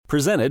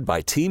Presented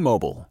by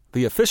T-Mobile,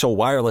 the official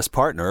wireless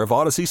partner of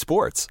Odyssey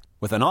Sports.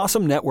 With an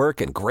awesome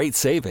network and great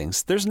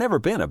savings, there's never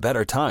been a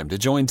better time to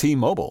join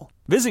T-Mobile.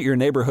 Visit your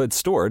neighborhood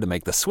store to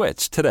make the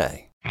switch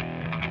today.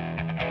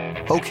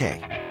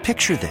 Okay,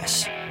 picture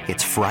this.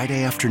 It's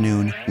Friday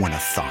afternoon when a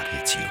thought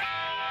hits you.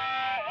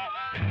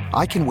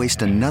 I can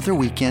waste another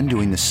weekend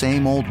doing the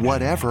same old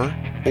whatever,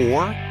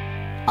 or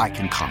I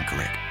can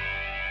conquer it.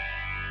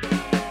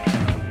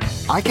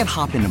 I can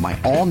hop into my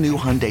all-new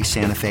Hyundai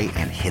Santa Fe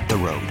and hit the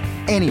road.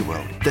 Any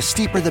road. The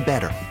steeper, the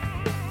better.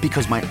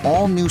 Because my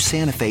all-new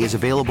Santa Fe is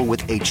available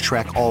with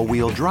H-Track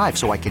all-wheel drive,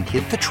 so I can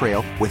hit the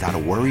trail without a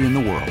worry in the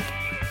world.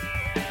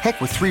 Heck,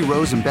 with 3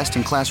 rows and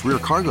best-in-class rear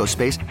cargo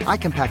space, I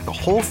can pack the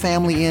whole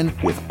family in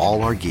with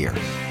all our gear.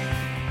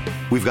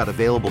 We've got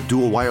available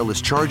dual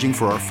wireless charging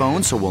for our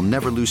phones, so we'll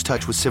never lose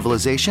touch with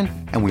civilization,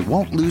 and we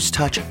won't lose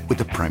touch with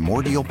the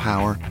primordial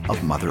power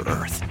of Mother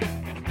Earth.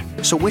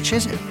 So which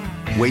is it?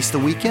 Waste the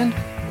weekend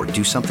or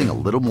do something a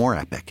little more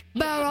epic?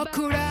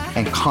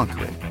 And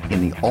conquer it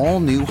in the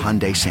all-new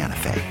Hyundai Santa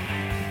Fe.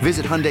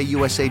 Visit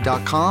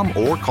HyundaiUSA.com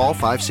or call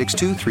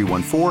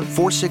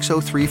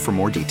 562-314-4603 for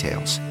more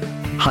details.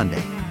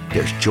 Hyundai,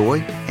 there's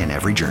joy in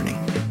every journey.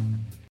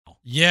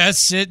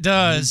 Yes, it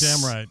does. You're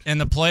damn right.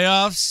 And the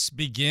playoffs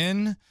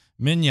begin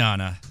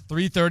mañana,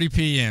 3:30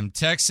 p.m.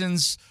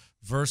 Texans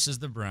versus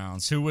the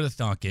Browns. Who would have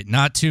thunk it?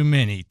 Not too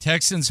many.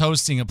 Texans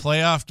hosting a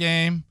playoff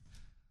game.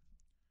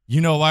 You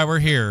know why we're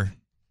here.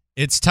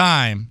 It's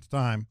time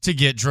to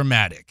get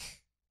dramatic.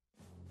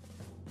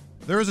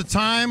 There is a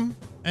time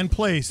and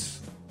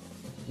place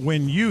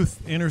when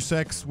youth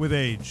intersects with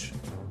age.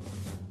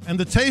 And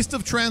the taste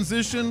of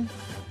transition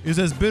is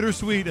as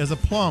bittersweet as a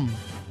plum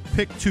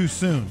picked too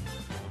soon.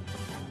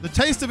 The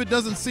taste of it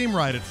doesn't seem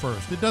right at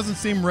first. It doesn't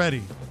seem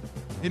ready.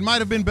 It might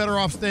have been better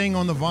off staying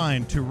on the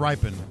vine to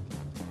ripen.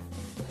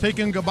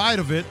 Taking a bite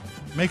of it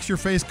makes your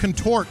face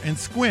contort and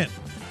squint,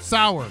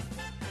 sour,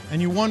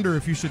 and you wonder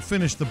if you should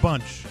finish the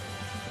bunch.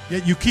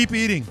 Yet you keep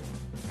eating.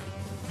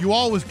 You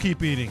always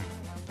keep eating.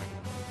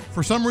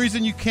 For some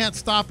reason, you can't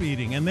stop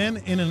eating. And then,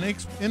 in an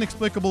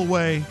inexplicable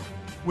way,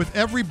 with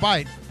every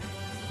bite,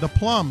 the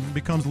plum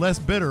becomes less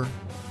bitter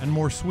and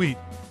more sweet.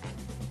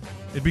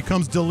 It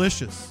becomes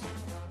delicious.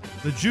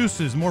 The juice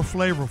is more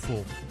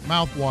flavorful,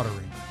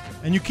 mouth-watering.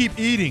 And you keep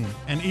eating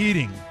and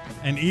eating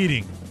and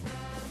eating.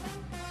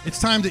 It's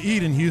time to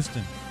eat in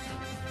Houston.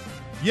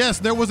 Yes,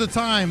 there was a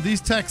time these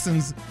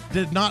Texans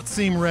did not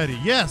seem ready.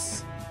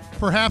 Yes,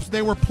 perhaps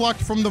they were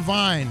plucked from the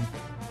vine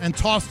and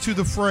tossed to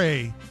the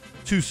fray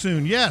too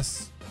soon.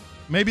 Yes,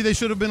 maybe they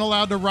should have been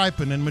allowed to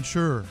ripen and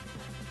mature.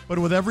 But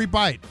with every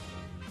bite,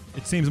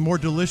 it seems more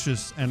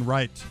delicious and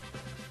right.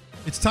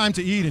 It's time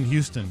to eat in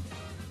Houston.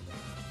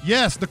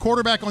 Yes, the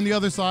quarterback on the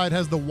other side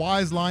has the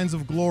wise lines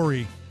of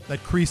glory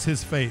that crease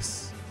his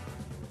face.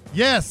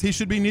 Yes, he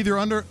should be neither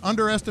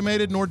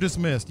underestimated nor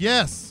dismissed.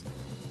 Yes,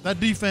 that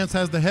defense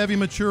has the heavy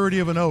maturity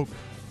of an oak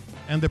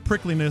and the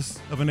prickliness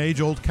of an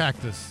age-old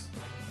cactus.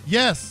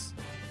 Yes,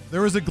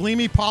 there is a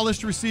gleamy,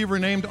 polished receiver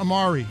named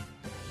Amari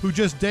who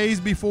just days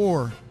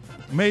before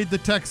made the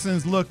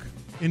Texans look,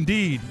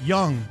 indeed,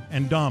 young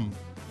and dumb.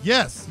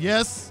 Yes,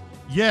 yes,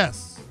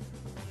 yes.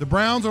 The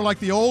Browns are like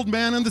the old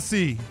man in the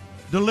sea,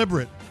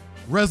 deliberate,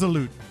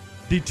 resolute,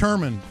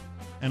 determined,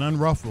 and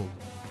unruffled.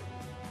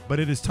 But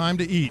it is time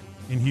to eat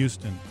in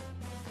Houston.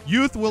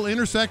 Youth will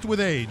intersect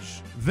with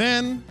age,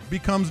 then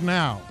becomes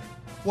now.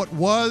 What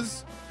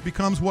was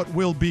becomes what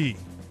will be.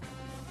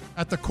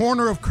 At the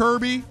corner of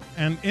Kirby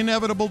and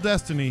inevitable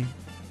destiny,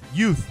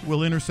 youth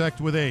will intersect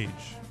with age.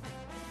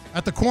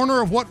 At the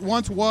corner of what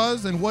once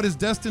was and what is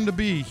destined to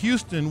be,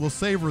 Houston will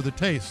savor the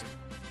taste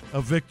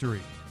of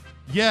victory.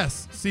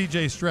 Yes,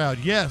 C.J. Stroud.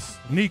 Yes,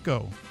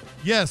 Nico.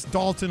 Yes,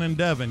 Dalton and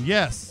Devin.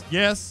 Yes,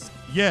 yes,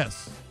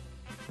 yes.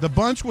 The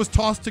bunch was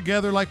tossed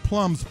together like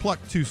plums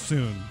plucked too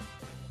soon.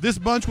 This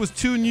bunch was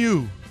too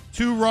new,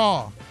 too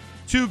raw,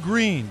 too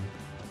green.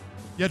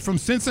 Yet from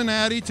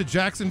Cincinnati to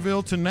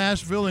Jacksonville to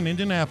Nashville and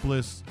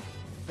Indianapolis,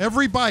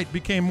 every bite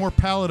became more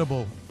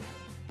palatable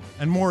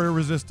and more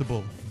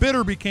irresistible.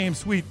 Bitter became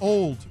sweet,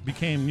 old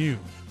became new.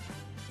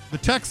 The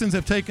Texans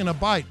have taken a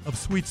bite of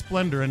sweet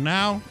splendor, and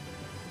now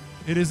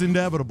it is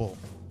inevitable.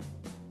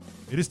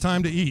 It is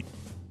time to eat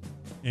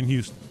in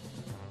Houston.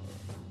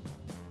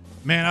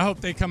 Man, I hope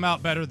they come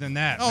out better than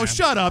that. Oh, man.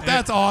 Shut up.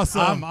 That's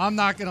awesome. I'm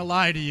not going to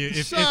lie to you.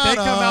 If they Shut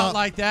come out up.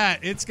 like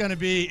that, it's going to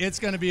be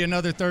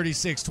another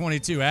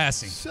 36-22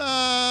 assing.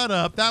 Shut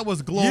up. That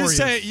was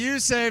glorious. You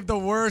saved the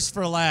worst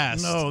for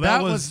last. No,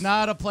 that was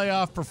not a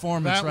playoff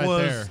performance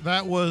there.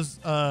 That was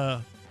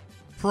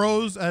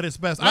pros at its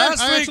best.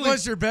 Last week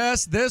was your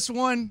best. This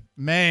one,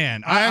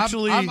 man.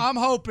 I'm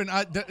hoping.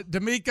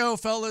 D'Amico,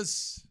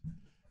 fellas,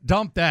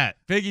 dump that.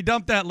 Biggie,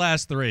 dump that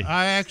last three.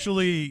 I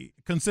actually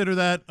consider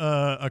that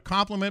a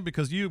compliment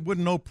because you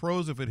wouldn't know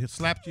pros if it had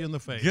slapped you in the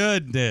face.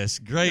 Goodness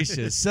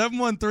gracious.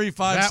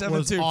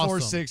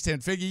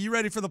 713-572-4610. Figgy, you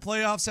ready for the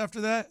playoffs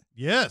after that?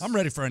 Yes. I'm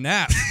ready for a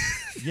nap.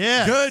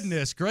 Yes.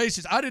 Goodness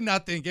gracious. I did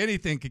not think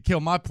anything could kill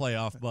my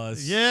playoff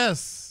buzz.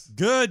 Yes.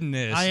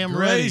 Goodness I am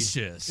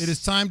gracious. ready. It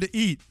is time to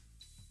eat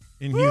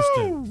in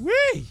Houston.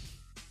 Woo-wee.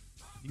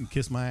 You can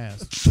kiss my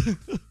ass.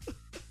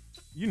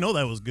 You know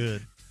that was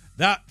good.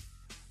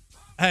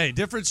 Hey,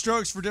 different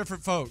strokes for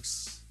different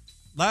folks.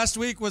 Last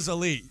week was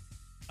elite.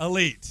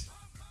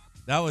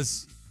 That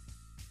was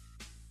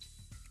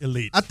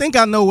elite. I think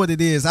I know what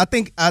it is. I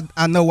think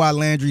I know why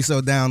Landry's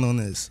so down on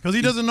this. Because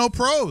he doesn't know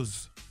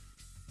pros.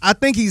 I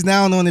think he's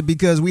down on it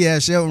because we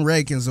had Sheldon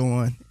Rankins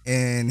on,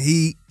 and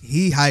he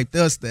hyped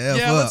us the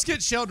F up. Let's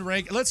get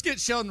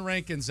Sheldon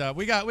Rankins up.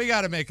 We got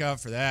to make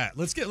up for that.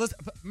 Let's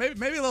maybe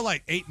a little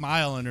like 8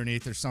 Mile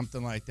underneath or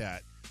something like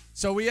that.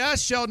 So we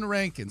asked Sheldon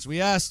Rankins.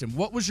 We asked him,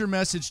 what was your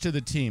message to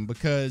the team?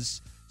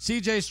 Because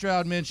C.J.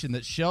 Stroud mentioned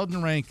that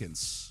Sheldon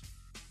Rankins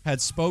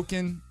had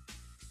spoken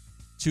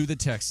to the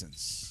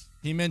Texans.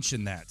 He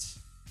mentioned that.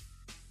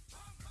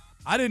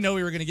 I didn't know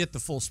we were going to get the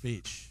full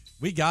speech.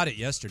 We got it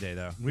yesterday,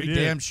 though. We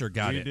damn sure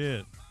got it. We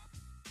did.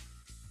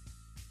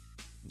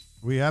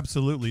 We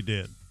absolutely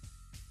did.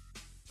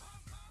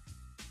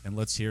 And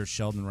let's hear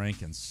Sheldon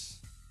Rankins'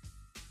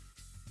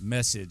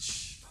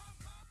 message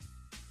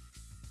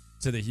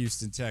to the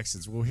Houston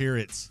Texans. We'll hear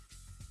it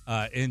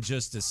in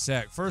just a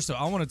sec. First,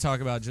 I want to talk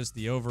about just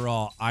the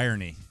overall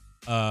irony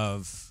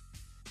of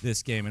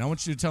this game. And I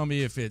want you to tell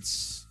me if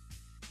it's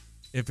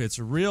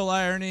real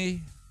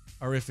irony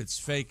or if it's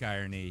fake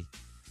irony.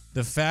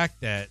 The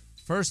fact that,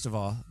 first of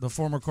all, the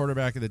former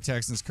quarterback of the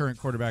Texans, current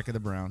quarterback of the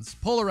Browns,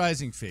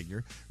 polarizing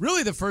figure,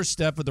 really the first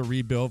step of the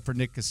rebuild for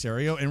Nick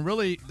Caserio, and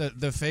really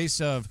the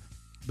face of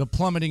the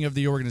plummeting of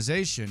the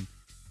organization,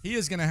 he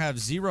is going to have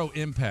zero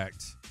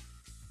impact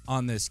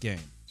on this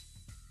game.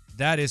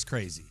 That is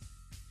crazy.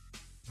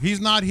 He's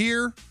not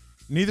here.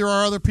 Neither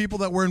are other people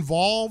that were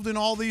involved in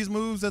all these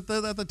moves that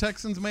the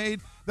Texans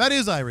made. That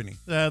is irony.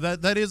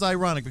 That is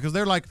ironic because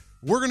they're like,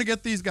 we're going to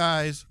get these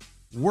guys.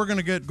 We're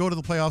going to go to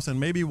the playoffs, and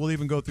maybe we'll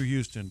even go through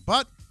Houston.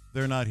 But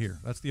they're not here.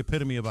 That's the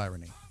epitome of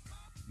irony.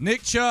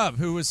 Nick Chubb,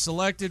 who was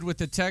selected with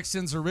the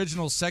Texans'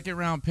 original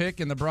second-round pick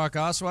in the Brock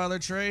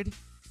Osweiler trade,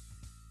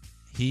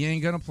 he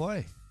ain't going to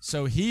play.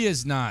 So he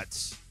is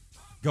not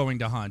going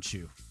to haunt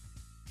you.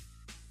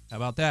 How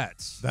about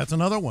that? That's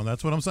another one.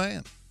 That's what I'm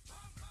saying.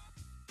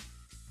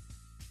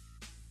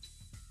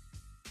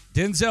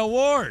 Denzel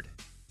Ward,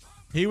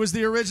 he was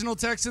the original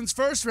Texans'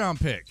 first-round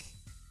pick.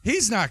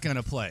 He's not going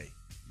to play.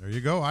 There you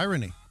go,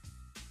 irony.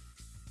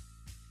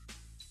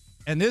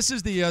 And this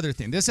is the other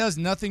thing. This has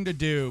nothing to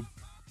do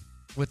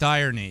with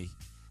irony,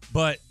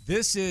 but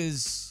this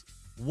is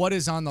what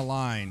is on the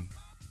line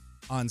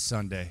on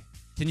Sunday.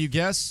 Can you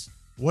guess?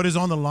 What is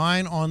on the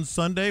line on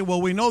Sunday?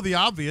 Well, we know the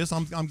obvious.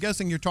 I'm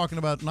guessing you're talking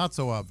about not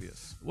so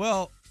obvious.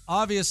 Well,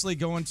 obviously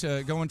going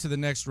to the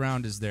next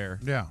round is there.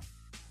 Yeah.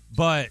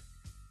 But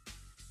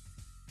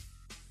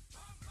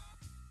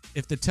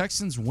if the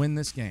Texans win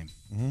this game,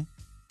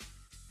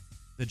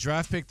 the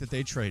draft pick that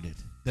they traded,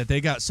 that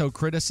they got so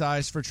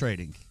criticized for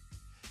trading,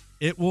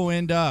 it will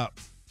end up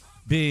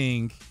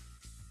being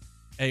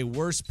a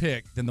worse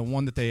pick than the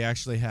one that they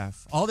actually have.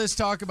 All this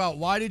talk about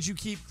why did you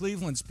keep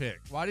Cleveland's pick?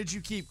 Why did you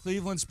keep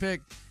Cleveland's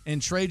pick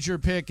and trade your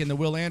pick in the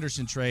Will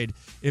Anderson trade?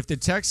 If the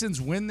Texans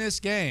win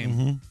this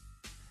game,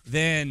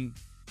 then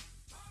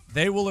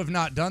they will have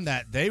not done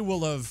that. They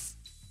will have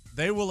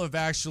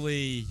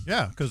actually...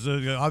 Yeah, because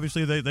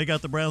obviously they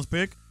got the Browns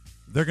pick.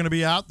 They're going to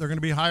be out. They're going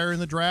to be higher in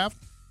the draft.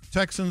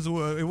 Texans, it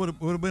would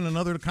have been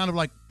another kind of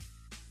like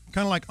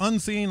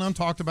unseen,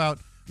 untalked about,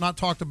 not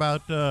talked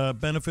about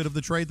benefit of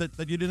the trade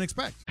that you didn't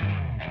expect.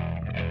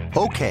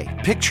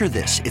 Okay, picture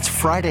this. It's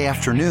Friday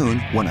afternoon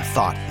when a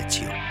thought hits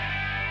you.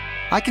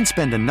 I can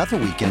spend another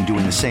weekend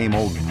doing the same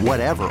old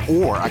whatever,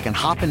 or I can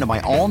hop into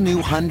my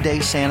all-new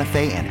Hyundai Santa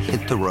Fe and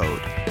hit the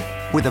road.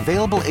 With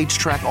available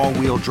H-Track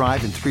all-wheel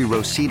drive and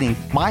 3-row seating,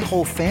 my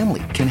whole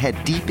family can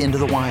head deep into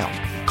the wild.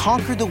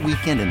 Conquer the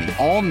weekend in the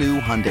all-new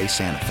Hyundai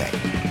Santa Fe.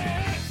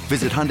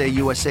 Visit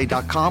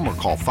HyundaiUSA.com or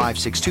call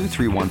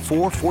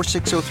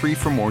 562-314-4603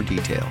 for more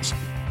details.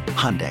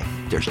 Hyundai,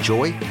 there's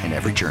joy in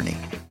every journey.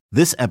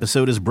 This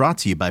episode is brought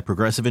to you by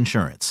Progressive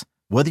Insurance.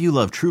 Whether you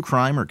love true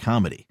crime or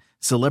comedy,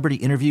 celebrity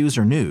interviews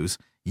or news,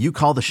 you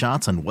call the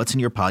shots on what's in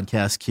your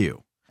podcast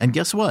queue. And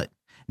guess what?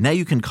 Now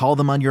you can call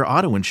them on your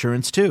auto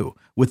insurance too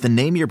with the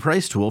Name Your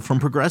Price tool from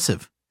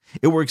Progressive.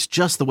 It works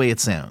just the way it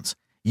sounds.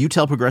 You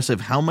tell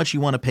Progressive how much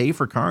you want to pay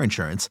for car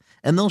insurance,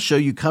 and they'll show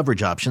you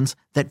coverage options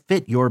that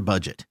fit your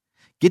budget.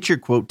 Get your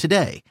quote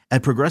today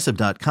at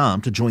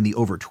Progressive.com to join the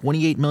over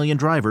 28 million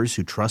drivers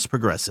who trust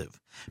Progressive.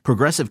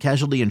 Progressive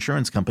Casualty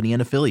Insurance Company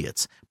and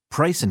Affiliates.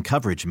 Price and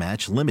coverage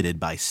match limited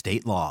by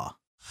state law.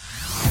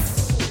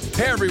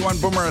 Hey everyone,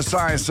 Boomer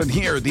Esiason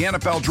here. The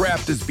NFL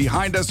Draft is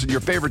behind us and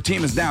your favorite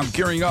team is now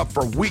gearing up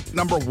for week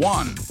number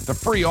 1. The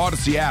free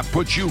Odyssey app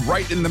puts you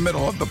right in the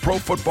middle of the pro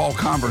football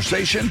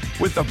conversation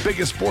with the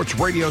biggest sports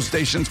radio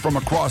stations from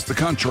across the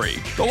country.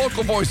 The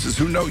local voices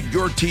who know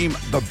your team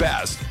the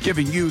best,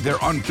 giving you their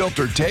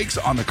unfiltered takes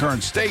on the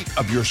current state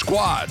of your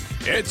squad.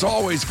 It's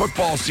always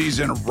football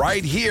season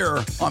right here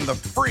on the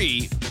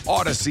free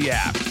Odyssey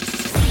app.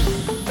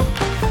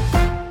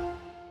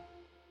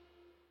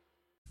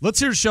 Let's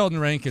hear Sheldon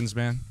Rankins,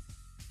 man.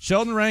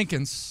 Sheldon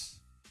Rankins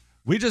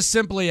We just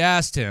simply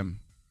asked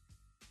him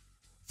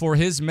for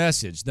his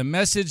message, the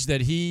message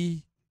that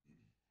he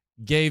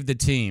gave the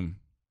team.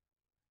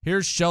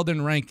 Here's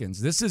Sheldon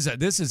Rankins. This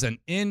is an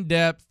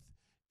in-depth,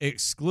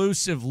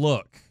 exclusive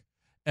look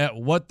at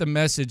what the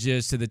message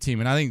is to the team,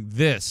 and I think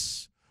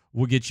this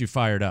will get you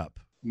fired up.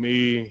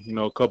 Me,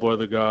 a couple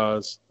other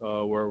guys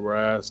where we're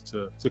asked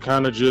to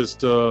kind of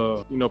just,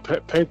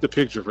 paint the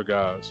picture for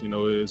guys.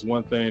 It's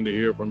one thing to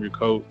hear from your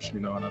coach,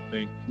 and I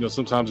think,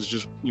 sometimes it's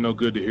just,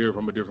 good to hear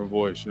from a different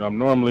voice. I'm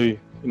normally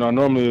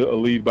a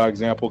lead by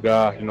example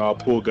guy. I'll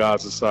pull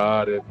guys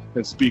aside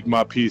and speak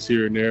my piece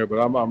here and there, but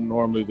I'm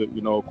normally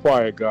the,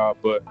 quiet guy.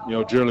 But,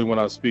 generally when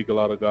I speak, a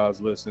lot of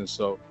guys listen.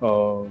 So,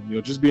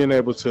 just being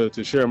able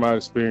to share my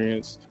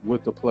experience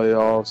with the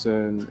playoffs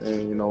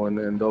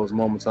and those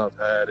moments I've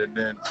had, and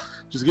then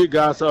just get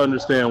guys to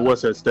understand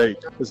what's at stake.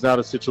 It's not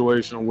a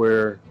situation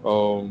where,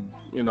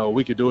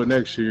 we could do it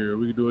next year,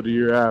 we could do it the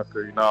year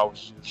after. I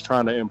was just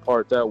trying to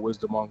impart that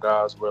wisdom on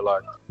guys where,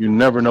 like, you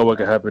never know what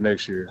could happen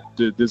next year.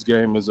 This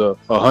game is a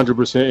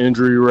 100%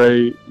 injury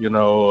rate,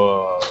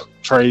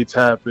 trades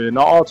happen,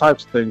 all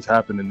types of things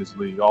happen in this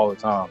league all the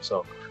time.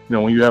 So,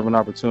 when you have an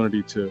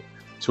opportunity to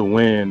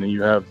win and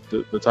you have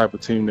the type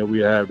of team that we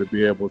have to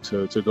be able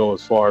to go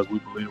as far as we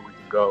believe we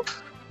can go,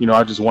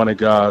 I just wanted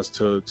guys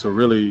to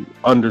really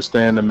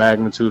understand the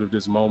magnitude of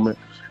this moment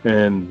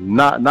and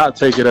not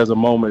take it as a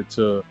moment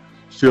to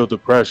feel the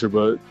pressure,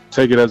 but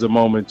take it as a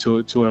moment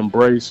to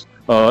embrace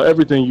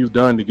everything you've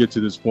done to get to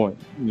this point,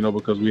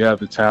 because we have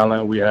the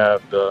talent, we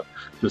have the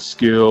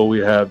skill, we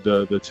have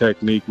the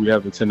technique, we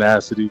have the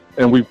tenacity,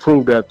 and we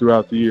proved that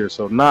throughout the year.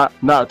 So not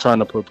trying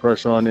to put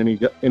pressure on any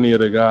of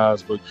the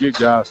guys, but get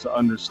guys to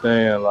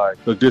understand, like,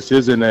 look, this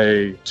isn't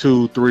a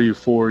 2, 3,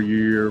 4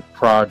 year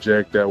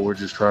project that we're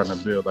just trying to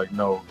build. Like,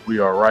 no, we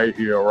are right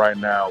here, right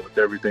now, with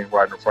everything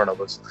right in front of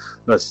us.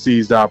 Let's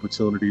seize the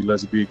opportunity.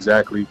 Let's be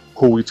exactly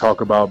who we talk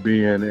about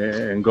being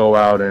and go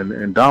out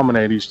and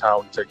dominate each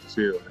time we take the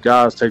field.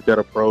 Guys take that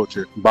approach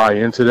and buy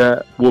into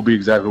that, we'll be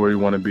exactly where we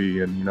want to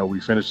be. And, we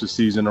finished the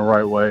season the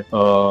right way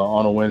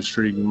on a win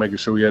streak and making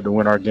sure we had to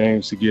win our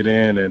games to get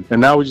in. And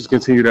now we just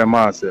continue that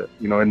mindset,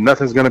 and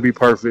nothing's going to be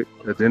perfect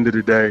at the end of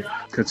the day.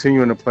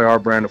 Continuing to play our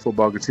brand of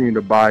football, continuing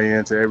to buy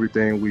into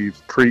everything we've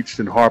preached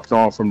and harped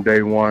on from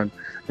day one,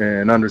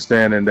 and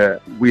understanding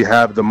that we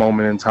have the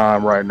moment in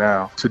time right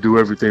now to do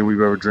everything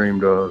we've ever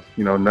dreamed of.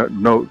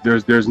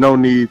 There's no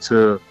need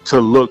to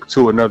look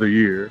to another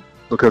year,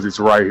 because it's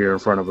right here in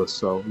front of us.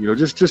 So,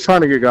 just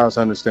trying to get guys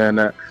to understand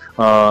that.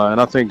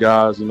 And I think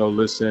guys,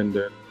 listened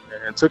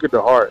and took it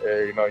to heart.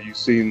 And, you've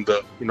seen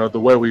the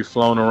way we've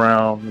flown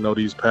around,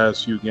 these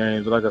past few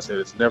games. Like I said,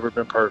 it's never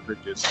been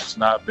perfect. It's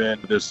not been,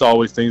 there's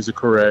always things to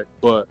correct.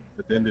 But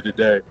at the end of the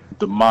day,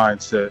 the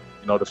mindset,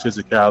 the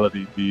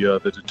physicality,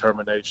 the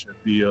determination,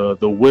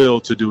 the will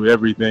to do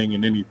everything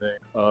and anything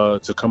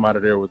to come out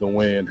of there with a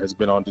win has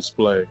been on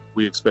display.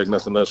 We expect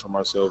nothing less from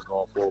ourselves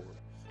going forward.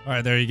 All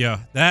right, there you go.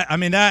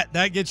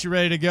 That gets you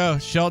ready to go.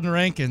 Sheldon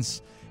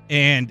Rankins,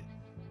 and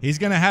he's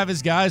going to have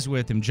his guys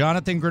with him.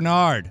 Jonathan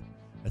Grenard.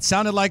 It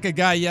sounded like a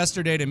guy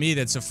yesterday to me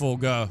that's a full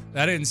go.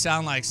 That didn't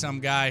sound like some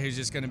guy who's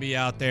just going to be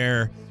out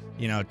there,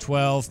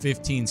 12,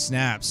 15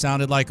 snaps.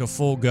 Sounded like a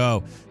full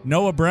go.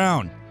 Noah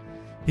Brown,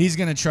 he's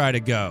going to try to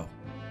go.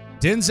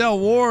 Denzel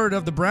Ward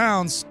of the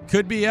Browns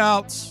could be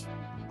out.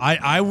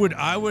 I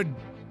would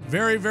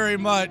very, very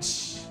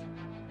much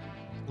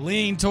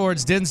lean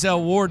towards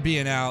Denzel Ward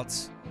being out.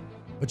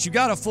 But you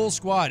got a full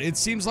squad. It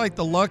seems like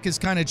the luck is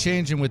kind of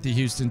changing with the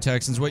Houston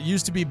Texans. What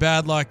used to be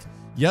bad luck,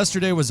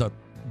 yesterday was a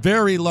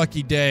very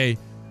lucky day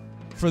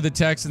for the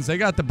Texans. They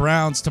got the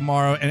Browns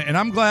tomorrow, and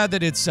I'm glad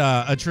that it's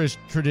a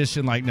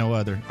tradition like no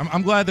other.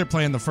 I'm glad they're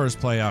playing the first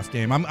playoff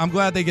game. I'm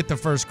glad they get the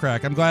first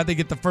crack. I'm glad they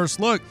get the first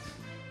look.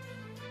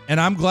 And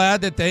I'm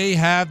glad that they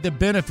have the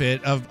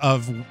benefit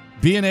of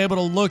being able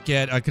to look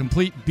at a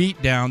complete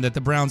beatdown that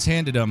the Browns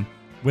handed them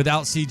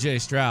without C.J.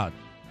 Stroud.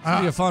 It's going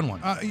to be a fun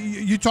one.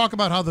 You talk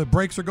about how the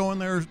breaks are going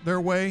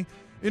their way.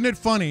 Isn't it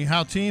funny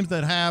how teams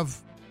that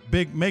have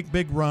make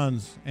big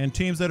runs and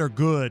teams that are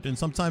good, and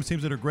sometimes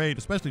teams that are great,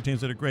 especially teams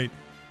that are great,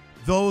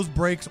 those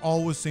breaks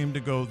always seem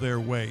to go their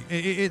way.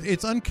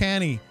 It's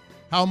uncanny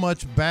how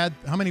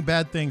many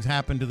bad things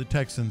happen to the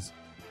Texans.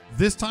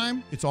 This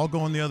time, it's all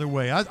going the other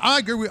way. I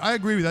agree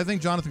with you. I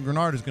think Jonathan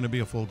Grenard is going to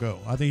be a full go.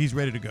 I think he's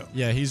ready to go.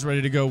 Yeah, he's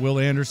ready to go. Will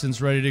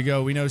Anderson's ready to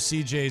go. We know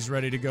CJ's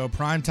ready to go.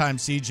 Primetime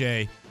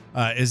CJ,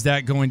 is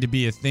that going to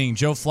be a thing?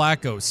 Joe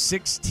Flacco,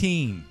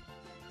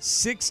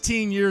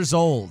 16 years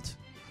old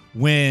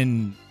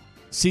when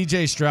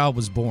CJ Stroud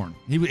was born.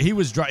 He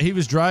was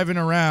driving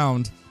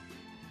around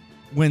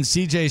when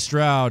CJ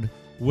Stroud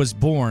was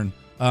born.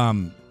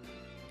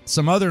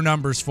 Some other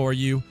numbers for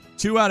you.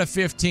 2 out of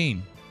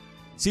 15.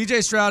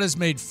 CJ Stroud has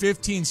made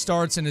 15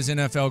 starts in his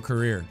NFL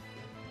career.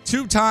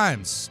 2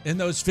 times in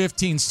those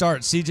 15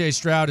 starts, CJ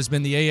Stroud has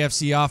been the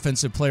AFC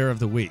Offensive Player of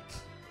the Week.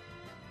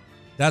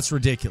 That's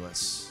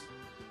ridiculous.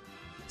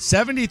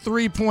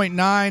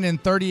 73.9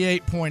 and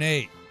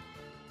 38.8.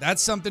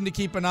 That's something to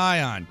keep an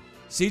eye on.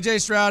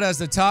 CJ Stroud has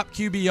the top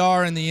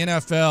QBR in the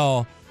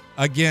NFL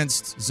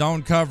against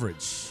zone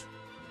coverage.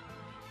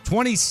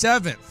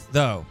 27th,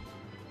 though,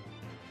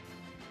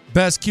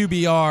 best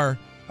QBR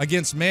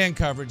against man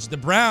coverage. The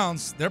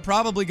Browns, they're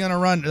probably going to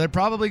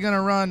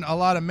run a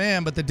lot of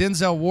man, but the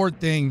Denzel Ward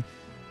thing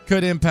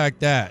could impact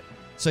that.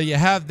 So you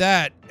have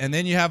that, and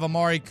then you have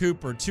Amari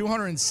Cooper,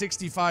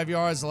 265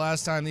 yards the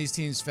last time these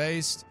teams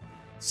faced.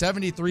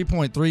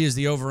 73.3 is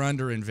the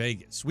over-under in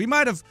Vegas. We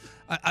might have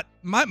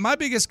my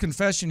biggest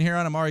confession here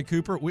on Amari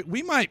Cooper,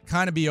 we might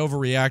kind of be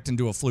overreacting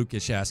to a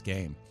flukish-ass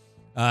game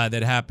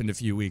that happened a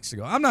few weeks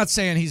ago. I'm not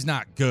saying he's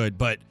not good,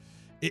 but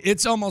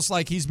it's almost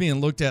like he's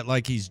being looked at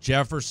like he's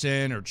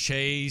Jefferson or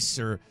Chase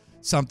or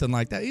something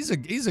like that.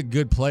 He's a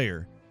good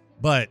player,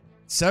 but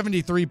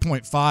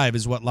 73.5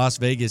 is what Las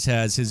Vegas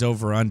has his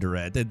over-under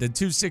at. The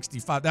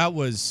 265, that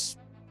was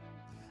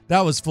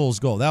fool's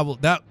gold.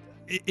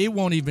 He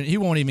won't even get half of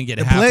that.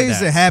 The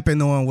plays that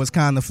happened on was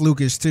kind of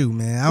flukish too,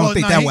 man. I don't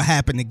think that will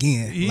happen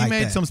again. He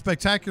made some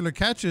spectacular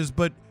catches,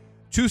 but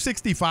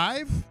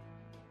 265?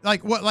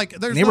 Like what? Like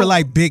they were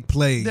like big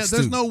plays.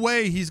 There's no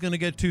way he's going to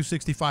get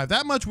 265.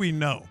 That much we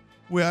know.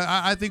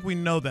 I think we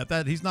know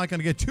that he's not going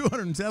to get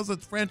 200. That's a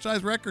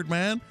franchise record,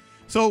 man.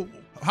 So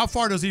how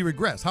far does he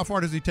regress? How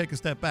far does he take a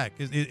step back?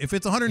 If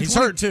it's 120, he's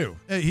hurt too.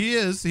 He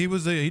is. He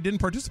didn't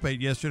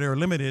participate yesterday or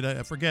limited.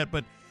 I forget,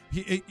 but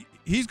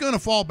he's going to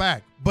fall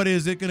back. But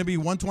is it going to be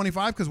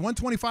 125? Because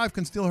 125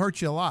 can still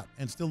hurt you a lot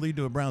and still lead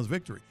to a Browns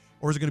victory.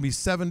 Or is it going to be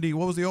 70?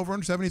 What was the over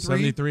under?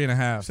 73? 73.5.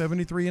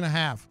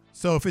 73.5.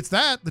 So if it's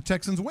that, the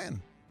Texans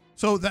win.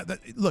 So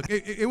look,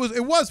 it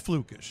was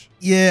flukish.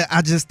 Yeah,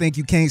 I just think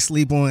you can't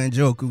sleep on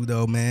Njoku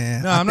though,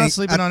 man. No, I'm not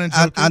sleeping on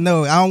Njoku. I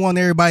know. I don't want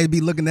everybody to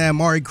be looking at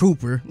Amari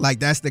Cooper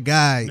like that's the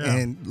guy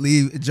and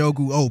leave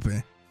Njoku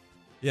open.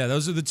 Yeah,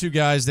 those are the two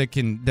guys that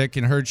can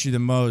hurt you the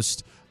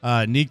most.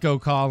 Nico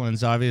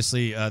Collins,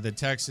 obviously, the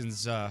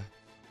Texans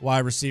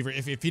wide receiver.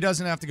 If he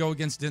doesn't have to go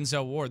against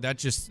Denzel Ward, that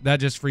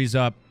just frees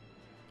up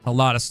a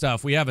lot of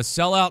stuff. We have a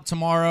sellout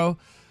tomorrow.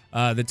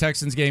 The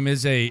Texans game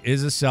is a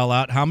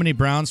sellout. How many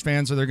Browns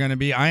fans are there going to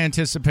be? I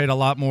anticipate a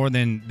lot more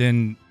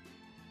than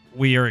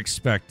we are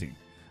expecting.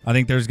 I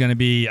think there's going to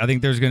be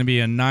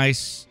a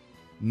nice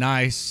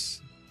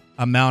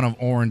amount of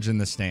orange in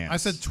the stands. I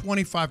said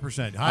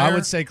 25%. I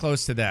would say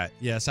close to that.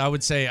 Yes, I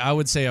would say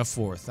a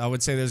fourth. I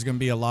would say there's going to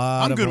be a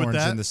lot of orange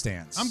in the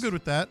stands. I'm good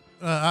with that.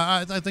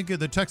 I think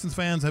the Texans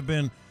fans have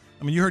been.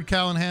 I mean, you heard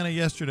Cal and Hannah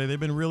yesterday. They've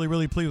been really,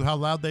 really pleased with how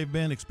loud they've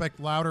been.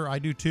 Expect louder. I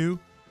do too.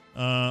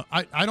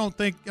 I don't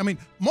think. I mean,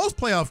 most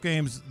playoff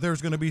games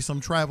there's going to be some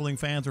traveling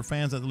fans or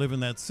fans that live in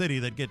that city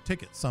that get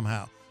tickets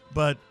somehow.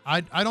 But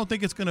I don't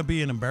think it's going to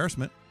be an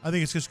embarrassment. I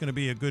think it's just going to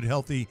be a good,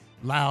 healthy,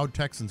 loud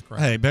Texans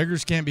crowd. Hey,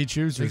 beggars can't be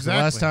choosers. Exactly.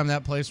 The last time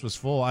that place was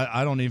full,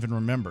 I don't even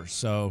remember.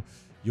 So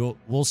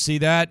we'll see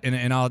that,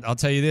 and I'll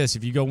tell you this: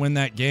 if you go win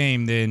that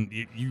game, then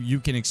you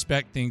can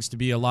expect things to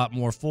be a lot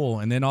more full.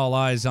 And then all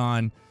eyes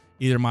on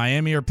either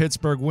Miami or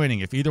Pittsburgh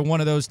winning. If either one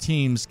of those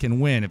teams can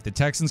win, if the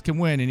Texans can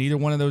win, and either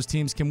one of those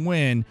teams can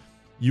win,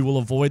 you will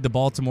avoid the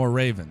Baltimore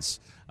Ravens.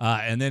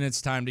 And then it's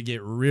time to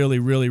get really,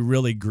 really,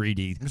 really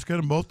greedy. Just get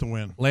them both to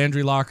win.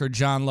 Landry Locker,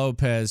 John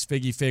Lopez,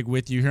 Figgy Fig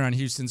with you here on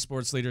Houston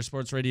Sports Leader,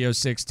 Sports Radio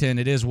 610.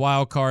 It is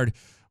Wild Card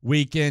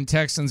Weekend.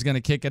 Texans going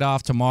to kick it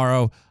off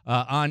tomorrow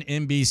on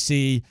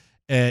NBC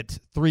at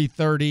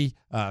 3:30.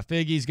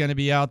 Figgy's going to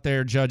be out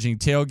there judging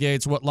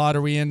tailgates. What lot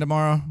are we in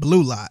tomorrow?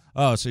 Blue lot.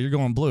 Oh, so you're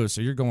going blue.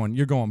 So you're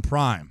going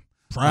prime.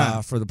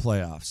 For the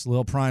playoffs. A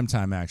little prime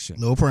time action.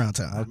 Little prime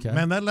time. Okay.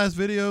 Man, that last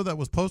video that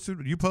was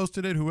posted, you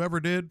posted it,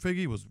 whoever did,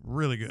 Figgy, was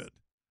really good.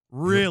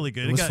 Really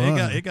good.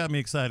 It got me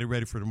excited,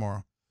 ready for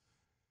tomorrow.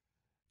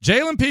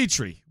 Jalen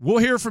Petrie. We'll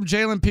hear from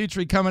Jalen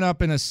Petrie coming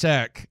up in a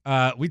sec.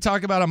 We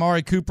talk about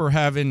Amari Cooper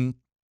having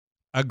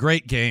a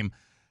great game.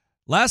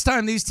 Last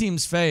time these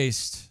teams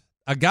faced,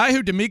 a guy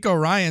who D'Amico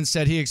Ryan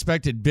said he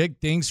expected big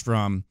things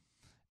from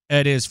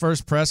at his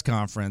first press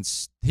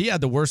conference, he had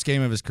the worst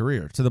game of his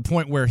career to the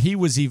point where he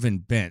was even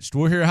benched.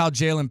 We'll hear how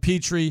Jalen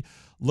Petrie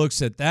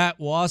looks at that.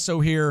 We'll also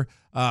hear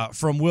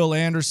from Will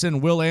Anderson.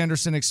 Will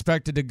Anderson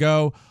expected to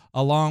go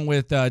along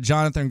with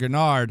Jonathan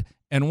Gennard.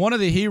 And one of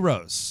the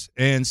heroes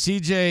and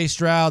C.J.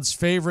 Stroud's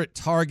favorite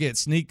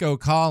targets, Nico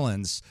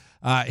Collins,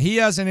 he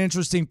has an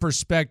interesting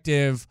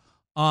perspective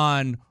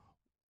on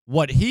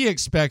what he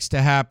expects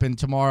to happen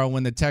tomorrow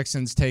when the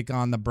Texans take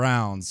on the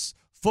Browns.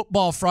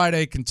 Football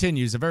Friday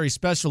continues, a very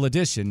special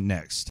edition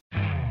next.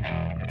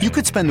 You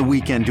could spend the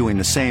weekend doing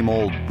the same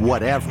old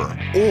whatever,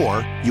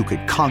 or you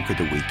could conquer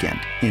the weekend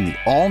in the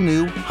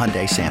all-new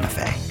Hyundai Santa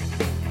Fe.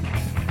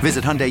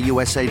 Visit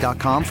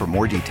HyundaiUSA.com for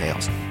more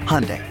details.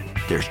 Hyundai,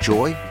 there's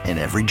joy in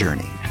every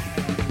journey.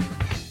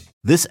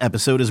 This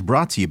episode is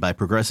brought to you by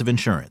Progressive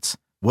Insurance.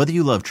 Whether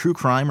you love true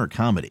crime or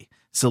comedy,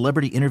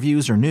 celebrity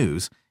interviews or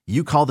news,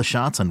 you call the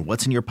shots on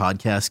what's in your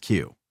podcast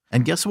queue.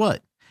 And guess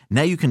what?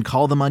 Now you can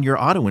call them on your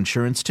auto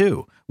insurance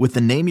too with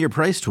the Name Your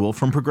Price tool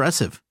from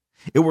Progressive.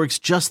 It works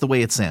just the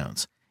way it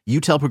sounds. You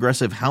tell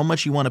Progressive how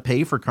much you want to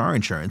pay for car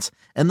insurance,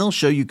 and they'll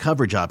show you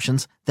coverage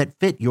options that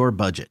fit your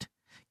budget.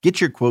 Get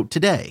your quote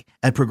today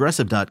at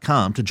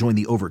Progressive.com to join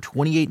the over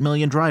 28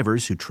 million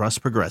drivers who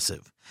trust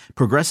Progressive.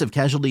 Progressive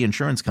Casualty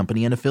Insurance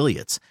Company and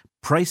Affiliates.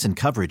 Price and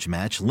coverage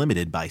match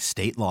limited by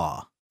state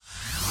law.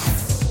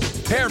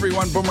 Hey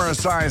everyone, Boomer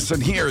Esiason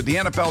here. The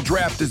NFL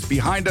Draft is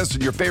behind us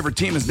and your favorite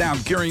team is now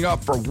gearing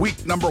up for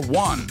week number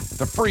 1.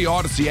 The free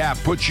Odyssey app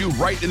puts you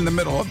right in the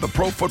middle of the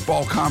pro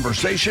football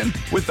conversation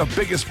with the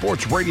biggest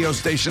sports radio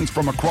stations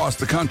from across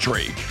the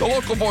country. The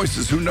local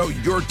voices who know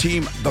your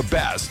team the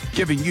best,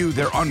 giving you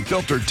their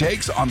unfiltered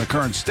takes on the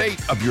current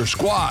state of your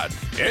squad.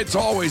 It's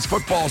always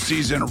football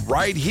season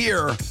right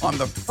here on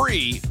the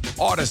free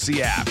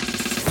Odyssey app.